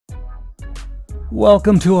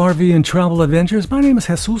Welcome to RV and Travel Adventures. My name is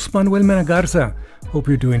Jesus Manuel Menagarza. Hope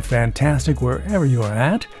you're doing fantastic wherever you are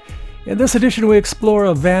at. In this edition, we explore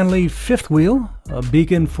a Vanleigh fifth wheel, a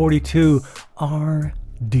Beacon 42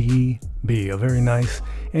 RDB, a very nice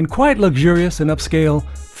and quite luxurious and upscale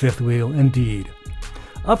fifth wheel indeed.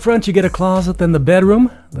 Up front, you get a closet, then the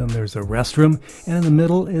bedroom, then there's a restroom, and in the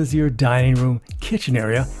middle is your dining room kitchen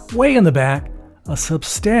area. Way in the back, a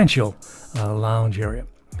substantial lounge area.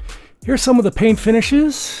 Here's some of the paint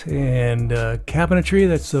finishes and cabinetry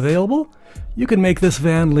that's available. You can make this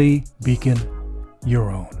Vanleigh Beacon your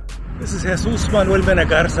own. This is Jesus Manuel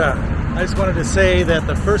Menagarza. I just wanted to say that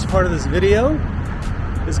the first part of this video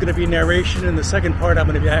is going to be narration, and the second part I'm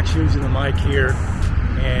going to be actually using the mic here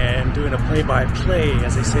and doing a play-by-play,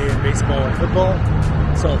 as they say in baseball and football.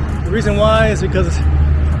 So the reason why is because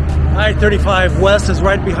I-35 West is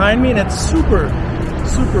right behind me, and it's super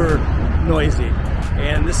noisy.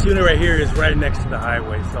 And this unit right here is right next to the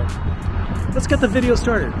highway, so let's get the video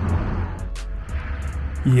started.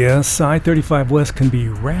 Yes, I-35 West can be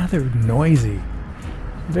rather noisy.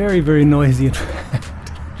 Very noisy, in fact.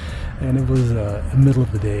 And it was the middle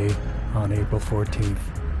of the day on April 14th.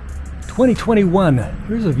 2021.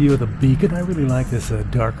 Here's a view of the Beacon. I really like this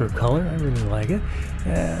darker color. I really like it.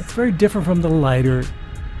 It's very different from the lighter,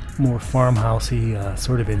 more farmhousey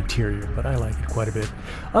sort of interior, but I like it quite a bit.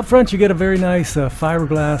 Up front, you get a very nice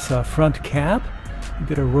fiberglass front cap. You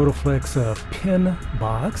get a Rotoflex pin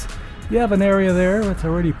box. You have an area there that's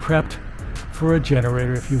already prepped for a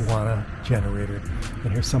generator if you want a generator.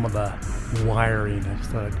 And here's some of the wiring. I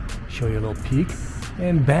just thought I'd show you a little peek.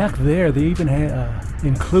 And back there, they even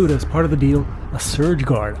include, as part of the deal, a surge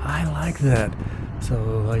guard. I like that.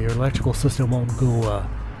 So your electrical system won't go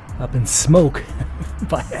up in smoke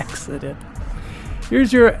by accident.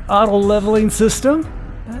 Here's your auto leveling system.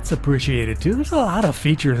 That's appreciated too. There's a lot of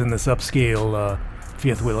features in this upscale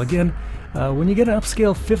fifth wheel. Again, when you get an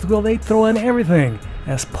upscale fifth wheel, they throw in everything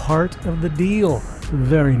as part of the deal.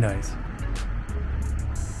 Very nice.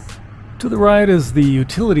 To the right is the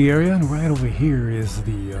utility area, and right over here is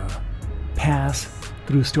the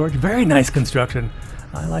pass-through storage. Very nice construction.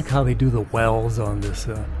 I like how they do the wells on this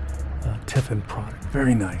Tiffin product.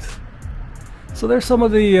 Very nice. So there's some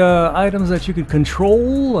of the items that you can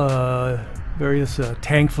control. Various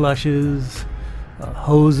tank flushes,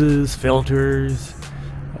 hoses, filters,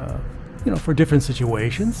 for different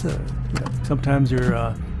situations. Sometimes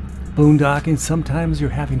you're boondocking, sometimes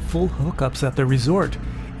you're having full hookups at the resort.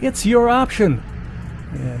 It's your option.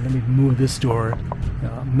 And let me move this door.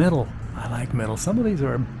 Metal. I like metal. Some of these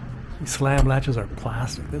slam latches are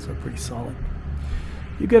plastic. These are pretty solid.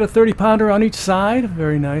 You get a 30-pounder on each side.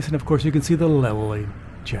 Very nice. And of course you can see the leveling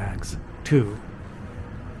jacks too.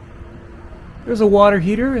 There's a water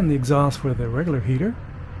heater and the exhaust for the regular heater.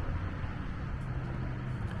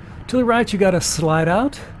 To the right you got a slide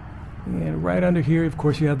out. And right under here, of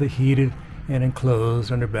course, you have the heated and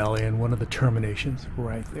enclosed underbelly and one of the terminations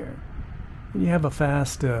right there. And you have a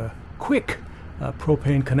fast, quick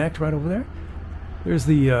propane connect right over there. There's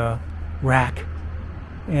the rack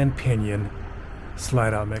and pinion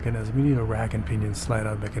slide-out mechanism. You need a rack and pinion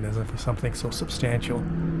slide-out mechanism for something so substantial,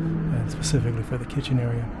 and specifically for the kitchen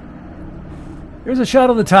area. Here's a shot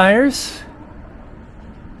of the tires.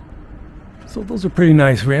 So those are pretty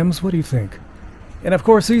nice rims. What do you think? And of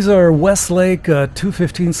course, these are Westlake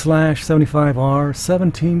 215/75R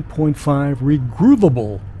 17.5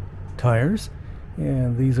 regroovable tires.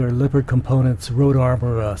 And these are Lippert Components Road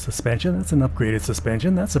Armor suspension. That's an upgraded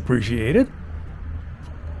suspension. That's appreciated.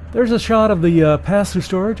 There's a shot of the pass-through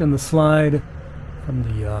storage and the slide from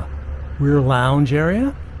the rear lounge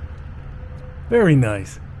area. Very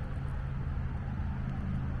nice.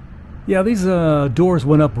 Yeah, these doors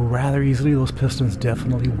went up rather easily. Those pistons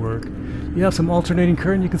definitely work. You have some alternating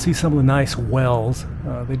current. You can see some of the nice wells.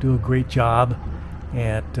 They do a great job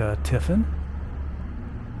at Tiffin.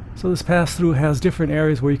 So this pass-through has different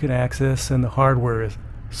areas where you can access, and the hardware is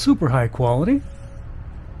super high quality.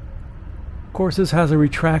 Of course, this has a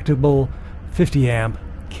retractable 50-amp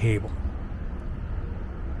cable.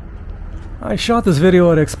 I shot this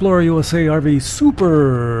video at Explorer USA RV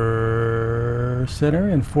Super Center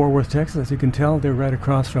in Fort Worth, Texas. As you can tell, they're right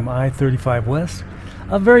across from I-35 West.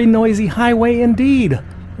 A very noisy highway indeed.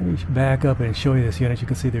 Let me back up and show you this unit. You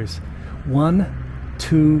can see there's 1,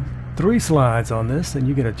 2, 3 slides on this, and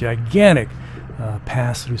you get a gigantic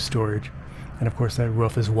pass-through storage. And of course, that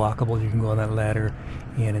roof is walkable. You can go on that ladder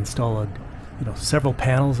and install several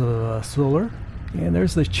panels of solar. And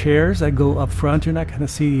there's the chairs that go up front. You're not going to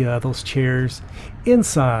see those chairs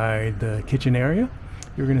inside the kitchen area.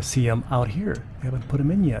 You're going to see them out here. They haven't put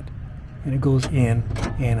them in yet. and it goes in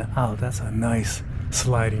and out. That's a nice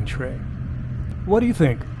sliding tray. What do you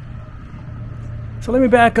think? So let me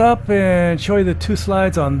back up and show you the 2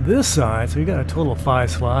 slides on this side. So you got a total of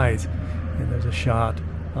 5 slides, and there's a shot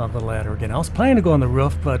of the ladder again. I was planning to go on the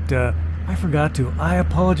roof, but I forgot to. I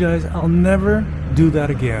apologize. I'll never do that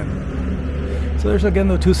again. So there's again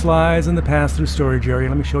the 2 slides and the pass-through storage area.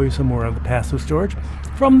 Let me show you some more of the pass-through storage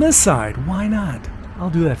from this side. Why not? I'll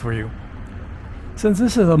do that for you. Since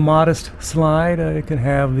this is a modest slide, it can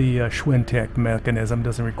have the Schwintek mechanism.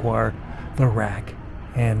 Doesn't require the rack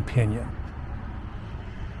and pinion.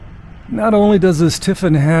 Not only does this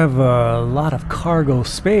Tiffin have a lot of cargo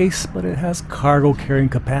space, but it has cargo carrying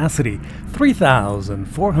capacity.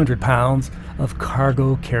 3,400 pounds of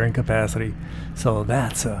cargo carrying capacity. So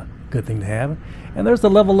that's a good thing to have. And there's the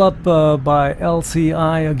Level Up by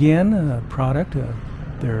LCI again product.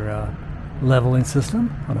 Their leveling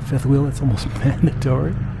system on a 5th wheel. It's almost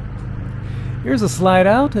mandatory. Here's a slide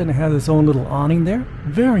out, and it has its own little awning there.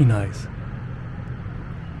 Very nice.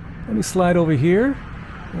 Let me slide over here.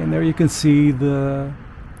 And there you can see the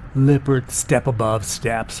Lippert step above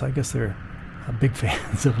steps. I guess they're big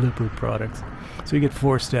fans of Lippert products. So you get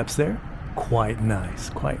 4 steps there. Quite nice,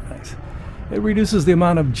 quite nice. It reduces the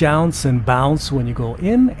amount of jounce and bounce when you go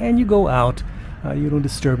in and you go out. You don't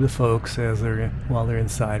disturb the folks while they're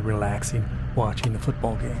inside relaxing, watching the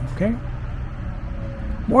football game, okay?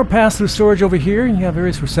 More pass-through storage over here. You have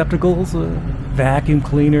various receptacles, vacuum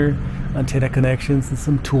cleaner, antenna connections, and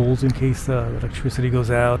some tools in case electricity goes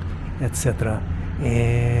out, etc.,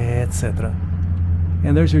 etc.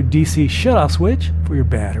 And there's your DC shutoff switch for your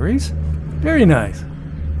batteries. Very nice.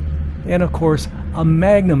 And of course, a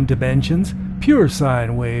Magnum Dimensions pure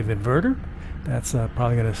sine wave inverter. That's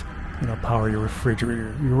probably going to power your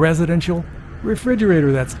refrigerator, your residential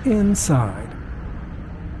refrigerator that's inside.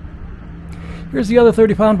 Here's the other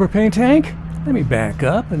 30-pound propane tank. Let me back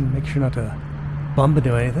up and make sure not to bump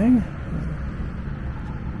into anything.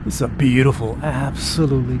 This is a beautiful,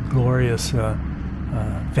 absolutely glorious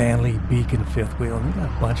Vanleigh Beacon 5th wheel. We've got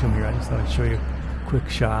a bunch of them here. I just thought I'd show you a quick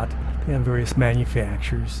shot. They have various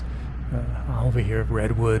manufacturers. Over here,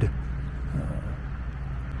 Redwood.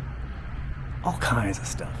 All kinds of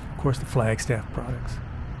stuff. Of course, the Flagstaff products.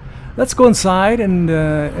 Let's go inside, and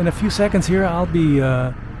in a few seconds here, I'll be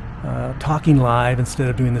talking live instead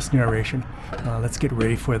of doing this narration. Let's get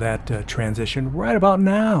ready for that transition right about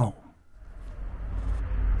now.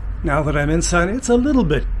 Now that I'm inside, it's a little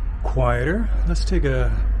bit quieter. Let's take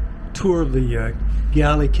a tour of the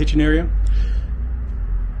galley kitchen area.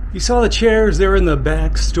 You saw the chairs there in the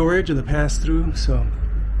back storage and the pass-through, so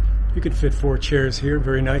you could fit 4 chairs here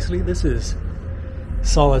very nicely. This is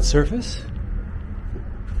solid surface.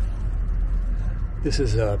 This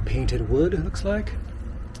is painted wood, it looks like.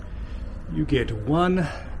 You get 1,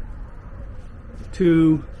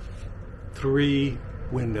 2, 3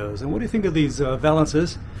 windows. And what do you think of these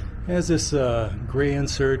valances? It has this gray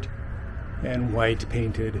insert and white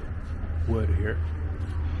painted wood here.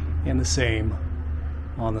 And the same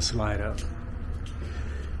on the slide out.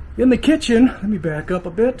 In the kitchen, let me back up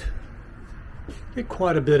a bit. Get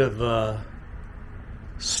quite a bit of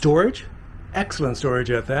storage. Excellent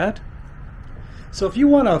storage at that. So if you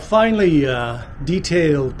want a finely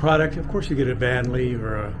detailed product, of course you get a Vanleigh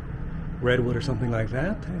or a Redwood or something like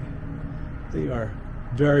that. They are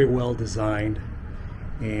very well designed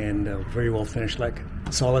and very well finished, like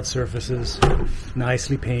solid surfaces,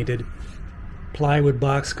 nicely painted, plywood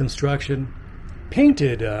box construction,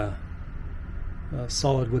 painted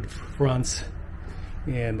solid wood fronts,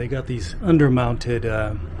 and they got these under-mounted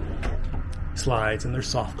slides, and they're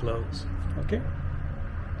soft close. Okay,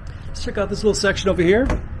 let's check out this little section over here.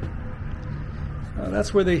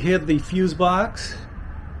 That's where they hid the fuse box.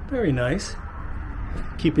 Very nice.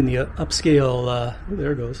 Keeping the upscale, oh,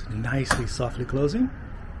 there it goes, nicely, softly closing.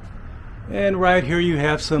 And right here you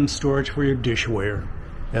have some storage for your dishware,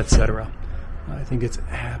 etc. I think it's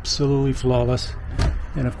absolutely flawless.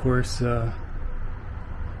 And of course, what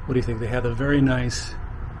do you think? They have a very nice,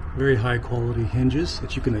 very high quality hinges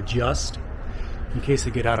that you can adjust in case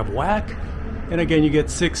they get out of whack. And again, you get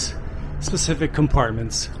 6 specific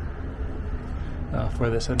compartments for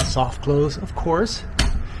this. And soft close, of course.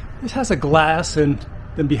 This has a glass, and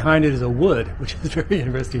then behind it is a wood, which is a very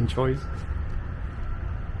interesting choice.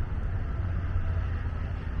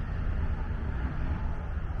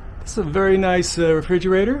 This is a very nice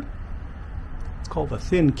refrigerator. It's called the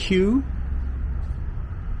Thin Q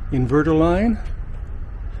inverter line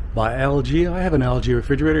by LG. I have an LG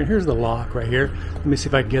refrigerator, and here's the lock right here. Let me see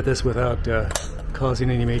if I can get this without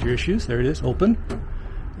causing any major issues. There it is, open.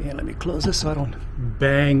 And let me close this so I don't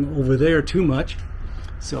bang over there too much.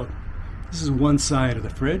 So This is one side of the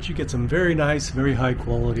fridge. You get some very nice, very high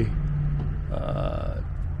quality,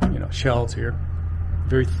 shelves here.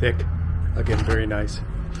 Very thick. Again, very nice.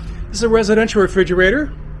 This is a residential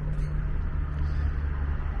refrigerator.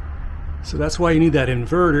 So that's why you need that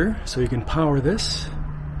inverter, so you can power this.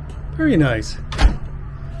 Very nice.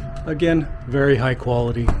 Again, very high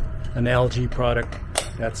quality. An LG product.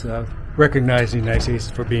 That's recognized in the United States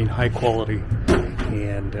for being high quality.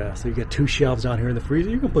 And so you get two shelves down here in the freezer.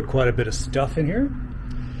 You can put quite a bit of stuff in here.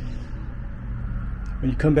 When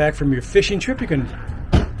you come back from your fishing trip, you can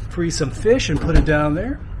freeze some fish and put it down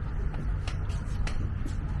there.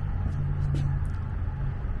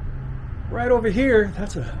 Right over here,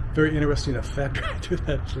 that's a very interesting effect.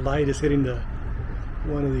 That light is hitting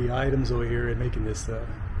one of the items over here and making this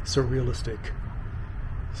surrealistic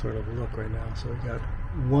sort of look right now. So we got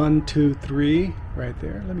 1, 2, 3 right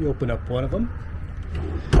there. Let me open up one of them.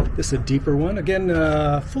 This is a deeper one. Again,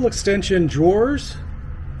 full extension drawers,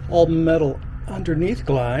 all metal underneath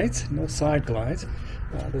glides, no side glides.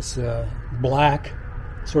 This black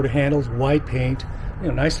sort of handles, white paint,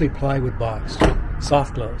 nicely plywood box,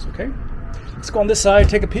 soft close. Okay, let's go on this side,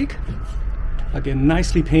 take a peek. Again,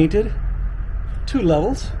 nicely painted, 2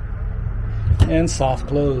 levels, and soft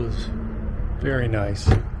close. Very nice.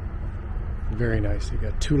 Very nice. You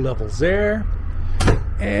got 2 levels there,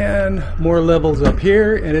 and more levels up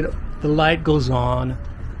here, and the light goes on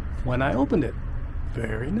when I opened it.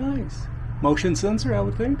 Very nice. Motion sensor, I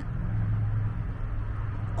would think.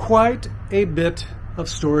 Quite a bit of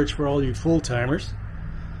storage for all you full-timers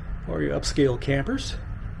or your upscale campers.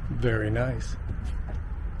 Very nice.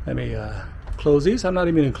 Let me close these. I'm not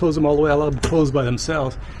even going to close them all the way. I'll let them close by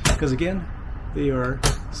themselves because, again, they are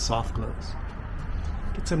soft close.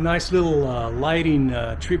 Get some nice little lighting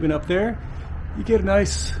treatment up there. You get a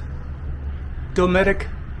nice Dometic,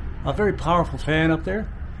 a very powerful fan up there,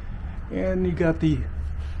 and you got the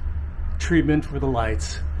treatment for the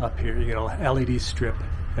lights up here. You get a LED strip,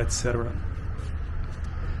 etc.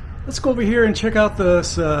 Let's go over here and check out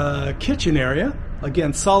this kitchen area.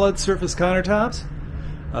 Again, solid surface countertops,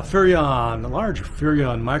 a Furrion, a large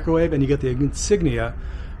Furrion microwave, and you get the Insignia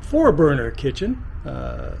 4-burner kitchen,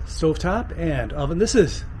 stovetop, and oven. This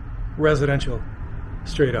is residential,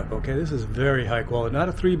 straight up. Okay, this is very high quality. Not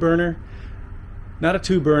a 3-burner, not a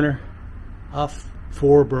 2-burner, a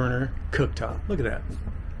 4-burner cooktop. Look at that.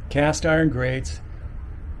 Cast iron grates,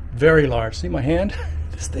 very large. See my hand?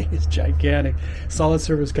 This thing is gigantic. Solid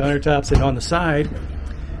surface countertops, and on the side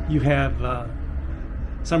you have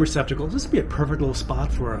some receptacles. This would be a perfect little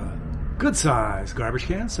spot for a good size garbage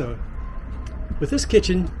can. So with this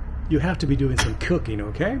kitchen, you have to be doing some cooking,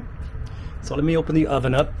 okay? So let me open the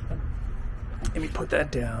oven up. Let me put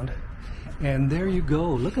that down. And there you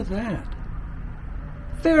go. Look at that.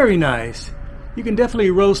 Very nice. You can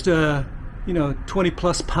definitely roast a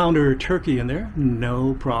 20+ pounder turkey in there.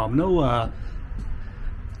 No problem. No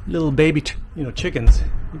little baby chickens.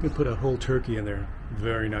 You can put a whole turkey in there.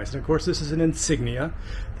 Very nice. And of course, this is an Insignia.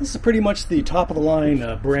 This is pretty much the top of the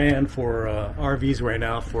line brand for RVs right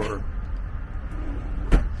now for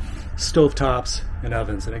stovetops and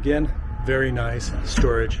ovens. And again, very nice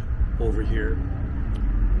storage over here.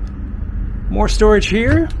 More storage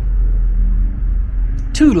here.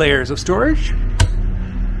 2 layers of storage.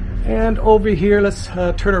 And over here, let's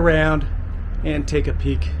turn around and take a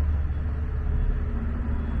peek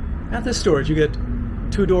at this storage. You get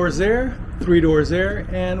 2 doors there, 3 doors there,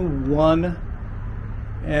 and 1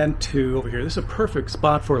 and 2 over here. This is a perfect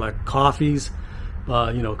spot for like coffees,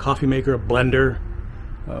 coffee maker, a blender,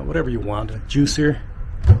 whatever you want, a juicer.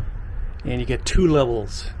 And you get 2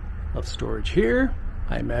 levels of storage here.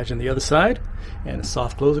 I imagine the other side, and a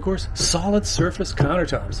soft close, of course. Solid surface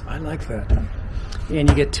countertops. I like that. And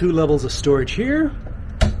you get 2 levels of storage here,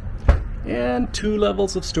 and 2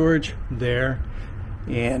 levels of storage there.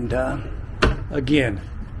 And again,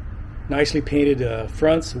 nicely painted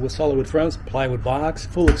fronts with solid wood fronts, plywood box,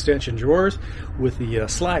 full extension drawers with the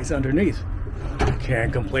slides underneath.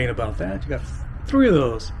 Can't complain about that. You got 3 of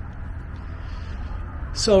those.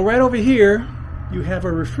 So right over here, you have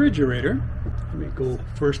a refrigerator. Let me go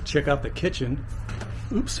first check out the kitchen.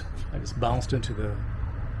 Oops, I just bounced into the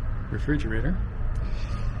refrigerator.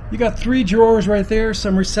 You got 3 drawers right there,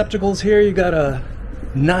 some receptacles here. You got a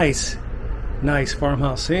nice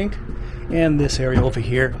farmhouse sink, and this area over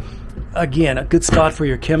here. Again, a good spot for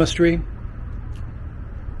your chemistry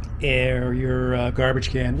or your garbage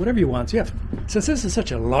can, whatever you want. So you have, since this is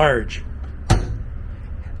such a large,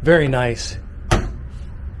 very nice,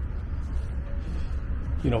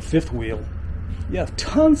 5th wheel, you have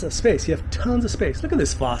tons of space. You have tons of space. Look at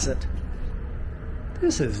this faucet.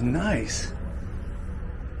 This is nice.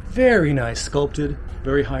 Very nice, sculpted,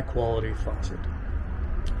 very high quality faucet.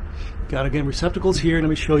 Got again receptacles here. Let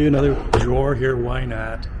me show you another drawer here. Why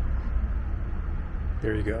not?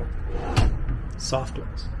 There you go. Soft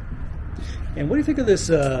close. And what do you think of this?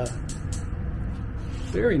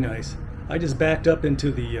 Very nice. I just backed up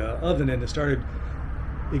into the oven and it started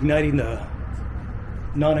igniting the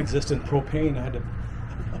non-existent propane. I had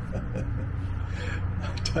to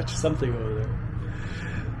touch something over there.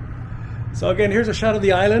 So again, here's a shot of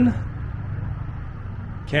the island.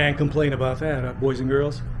 Can't complain about that, boys and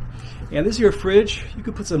girls. And this is your fridge. You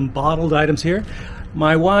could put some bottled items here.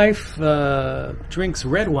 My wife drinks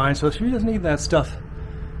red wine, so she doesn't need that stuff,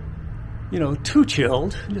 you know, too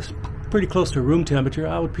chilled. Just pretty close to room temperature.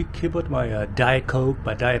 I would put my Diet Coke,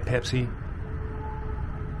 my Diet Pepsi,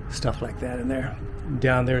 stuff like that in there.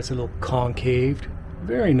 Down there, it's a little concaved.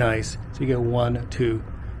 Very nice. So you get 1, 2,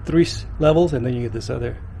 3 levels, and then you get this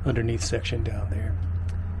other underneath section down there.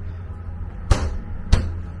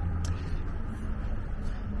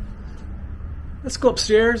 Let's go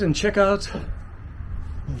upstairs and check out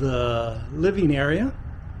the living area.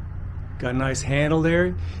 Got a nice handle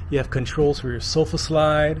there. You have controls for your sofa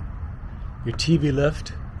slide, your TV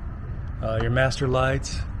lift, your master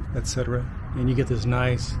lights, etc. And you get this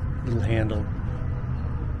nice little handle.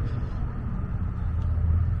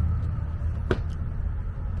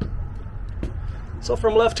 So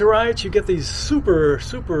from left to right, you get these super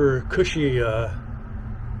cushy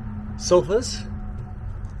sofas.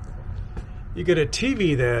 You get a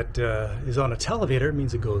TV that is on a televator. It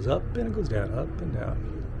means it goes up and it goes down, up and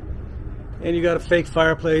down. And you got a fake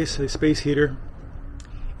fireplace, a space heater,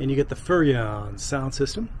 and you get the Furrion sound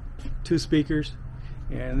system, 2 speakers,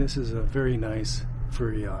 and this is a very nice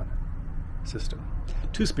Furrion system.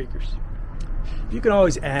 2 speakers. You can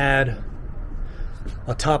always add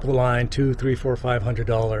a top of the line $200, $300, $400,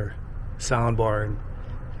 $500 sound bar, and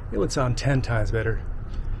it would sound 10 times better.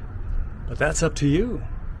 But that's up to you.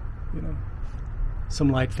 You know,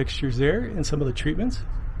 some light fixtures there and some of the treatments.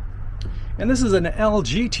 And this is an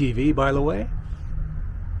LG TV, by the way.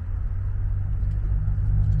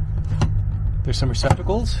 There's some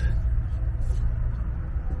receptacles.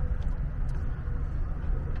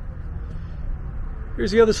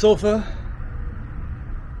 Here's the other sofa.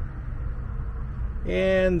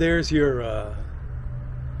 And there's your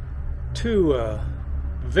 2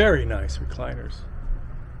 very nice recliners.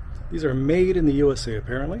 These are made in the USA,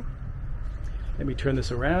 apparently. Let me turn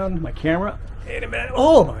this around, my camera. Wait a minute.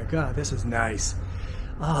 Oh my God, this is nice.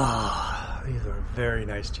 Ah, these are very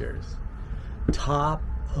nice chairs. Top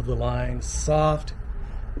of the line, soft,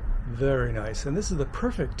 very nice. And this is the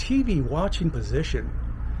perfect TV watching position.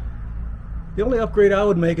 The only upgrade I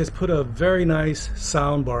would make is put a very nice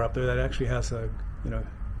sound bar up there that actually has a, you know,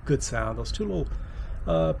 good sound. Those 2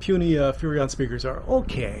 little puny Furrion speakers are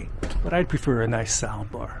okay, but I'd prefer a nice sound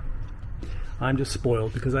bar. I'm just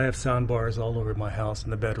spoiled because I have sound bars all over my house,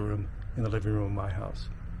 in the bedroom, in the living room of my house.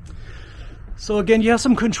 So again, you have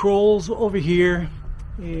some controls over here,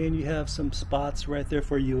 and you have some spots right there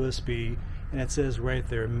for USB, and it says right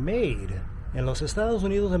there, made en los Estados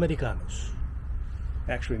Unidos Americanos.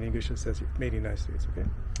 Actually, in English it says made in the United States, okay?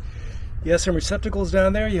 You have some receptacles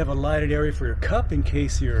down there. You have a lighted area for your cup in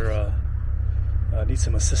case you need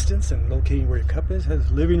some assistance in locating where your cup is. It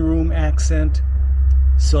has living room accent,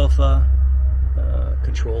 sofa,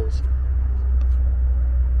 controls.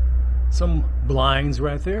 Some blinds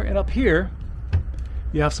right there. And up here,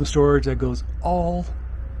 you have some storage that goes all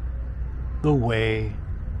the way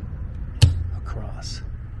across.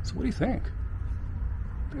 So what do you think?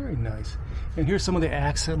 Very nice. And here's some of the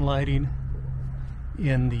accent lighting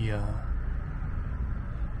in the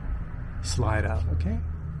slide out, okay?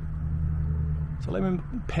 So let me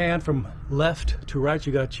pan from left to right.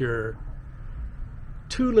 You got your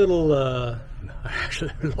 2 little,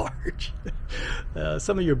 actually they're large.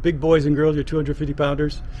 Some of your big boys and girls, your 250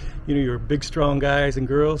 pounders, you know, your big strong guys and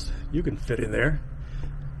girls, you can fit in there.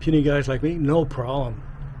 Puny guys like me, no problem.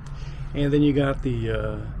 And then you got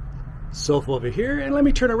the sofa over here, and let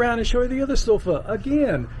me turn around and show you the other sofa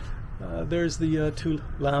again. There's the 2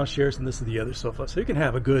 lounge chairs, and this is the other sofa. So you can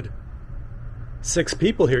have a good 6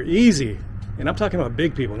 people here, easy. And I'm talking about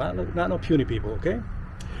big people, not no puny people, okay?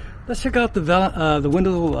 Let's check out the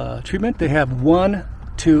window treatment. They have 1,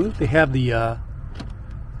 2. They have the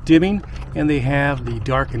dimming, and they have the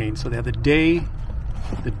darkening. So they have the day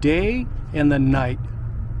and the night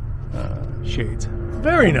shades.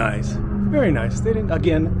 Very nice, very nice. They didn't,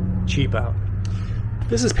 again, cheap out.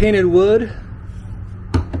 This is painted wood.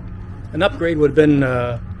 An upgrade would have been,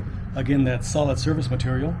 again, that solid surface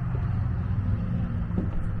material.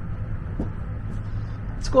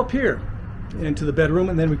 Let's go up here. into the bedroom,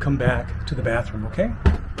 and then we come back to the bathroom, okay?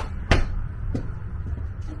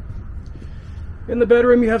 In the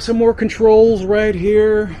bedroom, you have some more controls right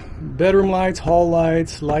here. Bedroom lights, hall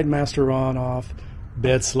lights, light master on, off,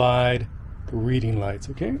 bed slide, reading lights,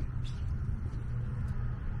 okay?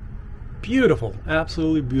 Beautiful,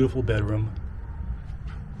 absolutely beautiful bedroom.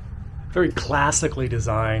 Very classically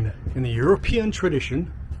designed in the European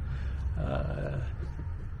tradition.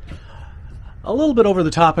 A little bit over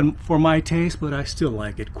the top for my taste, but I still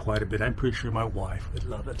like it quite a bit. I'm pretty sure my wife would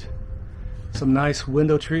love it. Some nice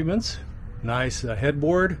window treatments, nice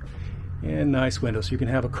headboard, and nice windows. So you can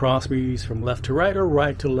have a cross breeze from left to right or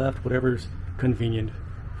right to left, whatever's convenient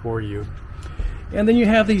for you. And then you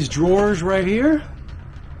have these drawers right here.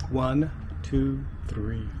 1, 2,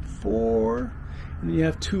 3, 4. And then you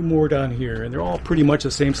have 2 more down here, and they're all pretty much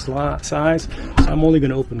the same size, so I'm only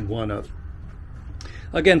going to open one up.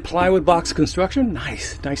 Again, plywood box construction,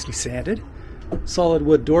 nicely sanded. Solid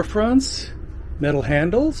wood door fronts, metal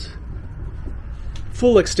handles,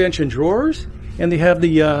 full extension drawers, and they have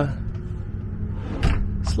the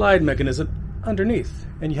slide mechanism underneath.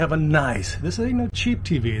 And you have a nice, this ain't no cheap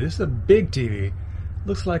TV, this is a big TV.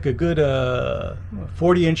 Looks like a good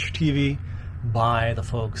 40-inch TV by the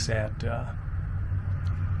folks at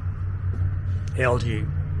LG.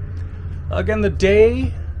 Again, the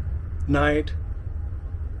day, night,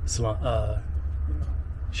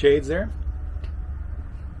 shades there.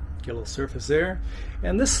 Get a little surface there.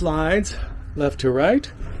 And this slides left to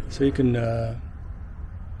right, so you can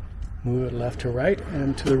move it left to right.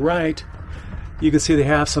 And to the right, you can see they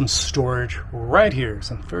have some storage right here.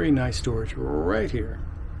 Some very nice storage right here.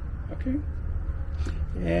 Okay?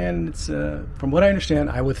 And it's, from what I understand,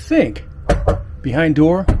 I would think behind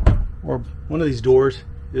door or one of these doors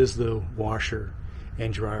is the washer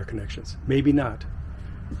and dryer connections. Maybe not.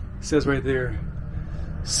 It says right there,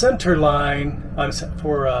 center line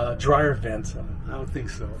for dryer vents. I would think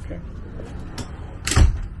so, okay?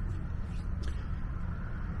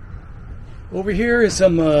 Over here is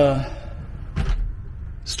some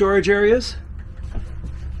storage areas.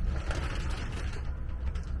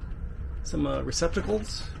 Some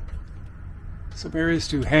receptacles. Some areas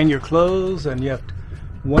to hang your clothes, and you have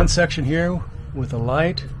one section here with a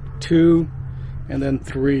light, 2, and then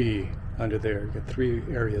 3 under there. You got 3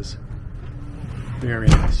 areas. Very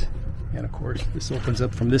nice. And of course, this opens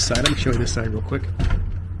up from this side. Let me show you this side real quick.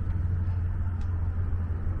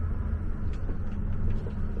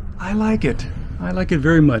 I like it. I like it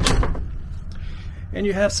very much. And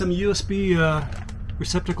you have some USB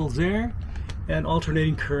receptacles there and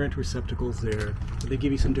alternating current receptacles there. They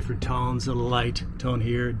give you some different tones, a light tone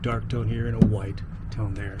here, dark tone here, and a white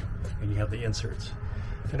tone there. And you have the inserts.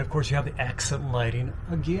 And of course you have the accent lighting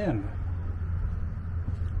again.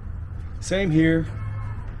 Same here,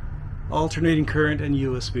 alternating current and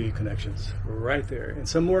USB connections right there. And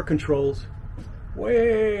some more controls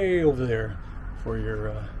way over there for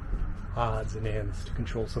your odds and ends to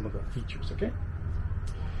control some of the features, okay?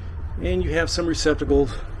 And you have some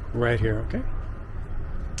receptacles right here, okay?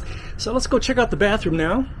 So let's go check out the bathroom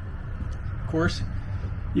now. Of course,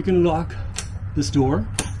 you can lock this door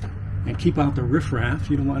and keep out the riffraff.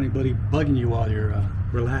 You don't want anybody bugging you while you're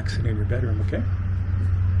relaxing in your bedroom, okay?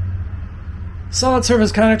 Solid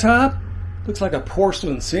surface countertop. Looks like a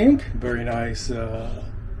porcelain sink. Very nice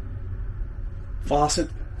faucet,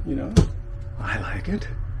 you know. I like it.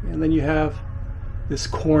 And then you have this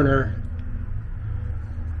corner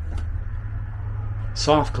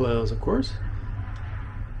soft close, of course.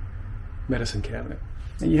 Medicine cabinet.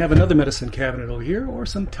 And you have another medicine cabinet over here, or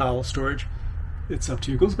some towel storage. It's up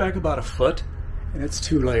to you. It goes back about 1 foot, and it's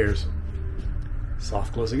 2 layers.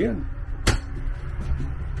 Soft close again.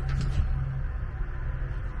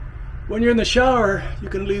 When you're in the shower, you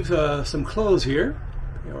can leave some clothes here,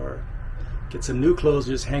 or get some new clothes,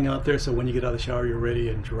 just hang out there so when you get out of the shower you're ready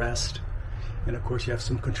and dressed. And of course you have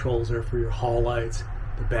some controls there for your hall lights,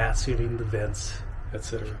 the bath ceiling, the vents,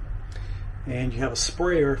 etc. And you have a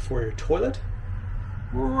sprayer for your toilet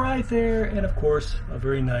right there, and of course a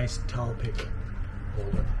very nice towel pick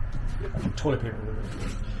holder. Toilet paper holder.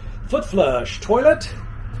 Foot flush toilet.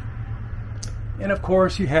 And of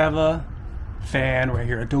course you have a fan right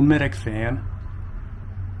here, a Dometic fan.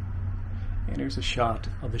 And here's a shot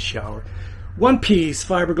of the shower. One-piece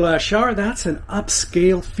fiberglass shower. That's an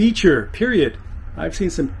upscale feature, period. I've seen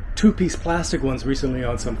some 2-piece plastic ones recently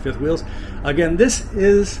on some fifth wheels. Again, this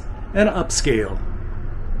is an upscale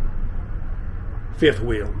fifth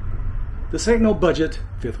wheel. This ain't no budget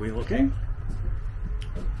fifth wheel, okay?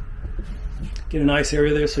 Get a nice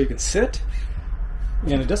area there so you can sit.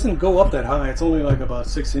 And it doesn't go up that high. It's only like about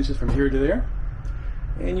 6 inches from here to there.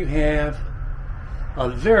 And you have a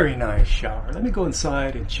very nice shower. Let me go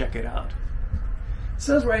inside and check it out. It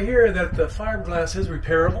says right here that the fiberglass is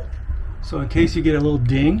repairable. So in case you get a little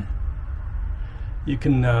ding, you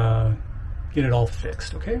can get it all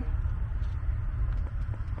fixed, okay?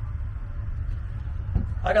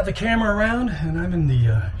 I got the camera around and I'm in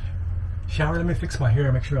the shower. Let me fix my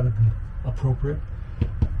hair, make sure I look appropriate.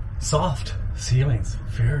 Soft ceilings,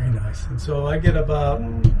 very nice. And so I get about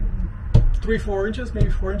 3-4 inches,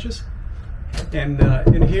 maybe 4 inches. And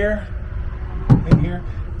in here,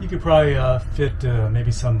 you could probably fit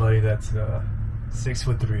maybe somebody that's 6'3",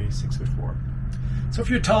 6'4". So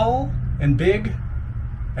if you're tall and big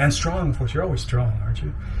and strong, of course you're always strong, aren't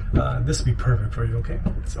you? This would be perfect for you, okay?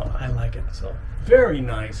 So I like it. So very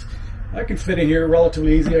nice. I can fit in here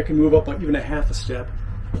relatively easy. I can move up even a half a step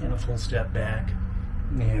and a full step back,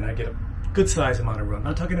 and I get a good size amount of room. I'm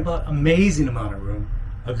not talking about amazing amount of room,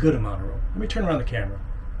 a good amount of room. Let me turn around the camera.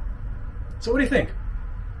 So what do you think?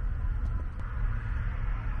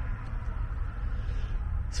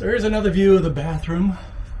 So here's another view of the bathroom,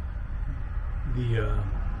 the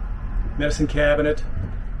medicine cabinet,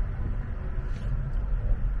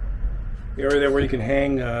 the area there where you can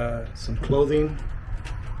hang some clothing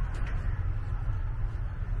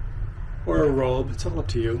or a robe. It's all up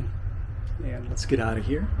to you. And let's get out of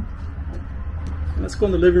here. And let's go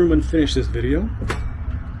in the living room and finish this video.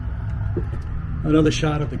 Another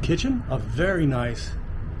shot of the kitchen, a very nice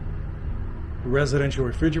residential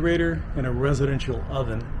refrigerator and a residential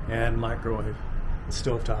oven and microwave.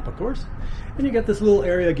 Stovetop, of course. And you got this little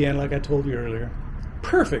area again, like I told you earlier.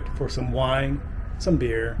 Perfect for some wine, some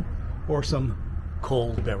beer, or some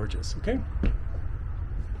cold beverages, okay?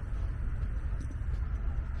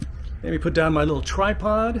 Let me put down my little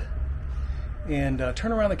tripod and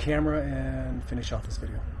turn around the camera and finish off this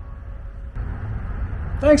video.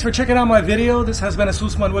 Thanks for checking out my video. This has been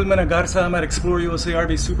Jesus Manuel Mena Garza. I'm at Explore USA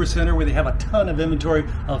RV Super Center, where they have a ton of inventory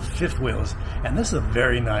of fifth wheels. And this is a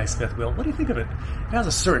very nice fifth wheel. What do you think of it? It has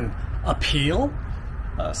a certain appeal.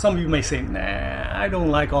 Some of you may say, nah, I don't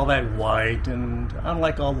like all that white, and I don't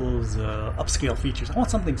like all those upscale features. I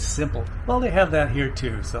want something simple. Well, they have that here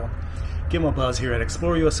too. So give them a buzz here at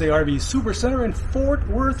Explore USA RV Super Center in Fort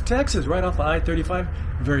Worth, Texas, right off of I-35.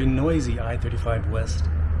 Very noisy I-35 West.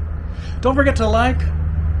 Don't forget to like,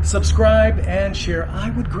 subscribe, and share.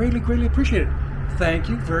 I would greatly, greatly appreciate it. Thank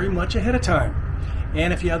you very much ahead of time.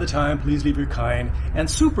 And if you have the time, please leave your kind and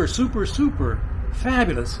super, super, super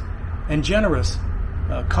fabulous and generous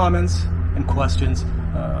comments and questions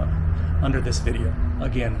under this video.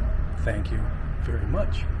 Again, thank you very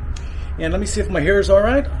much. And let me see if my hair is all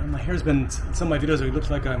right. My hair's been, in some of my videos, it looks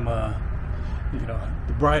like I'm, the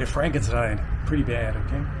Bride of Frankenstein. Pretty bad,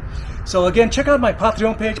 okay? So again, check out my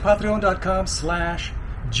Patreon page,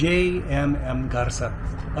 patreon.com/JMM Garza.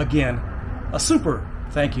 Again, a super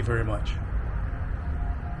thank you very much.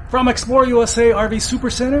 From Explore USA RV Super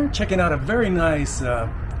Center, checking out a very nice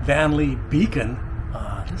Vanleigh Beacon.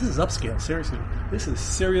 This is upscale, seriously. This is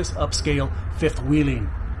serious upscale fifth wheeling.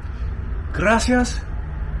 Gracias.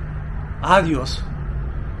 Adios.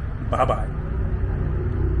 Bye-bye.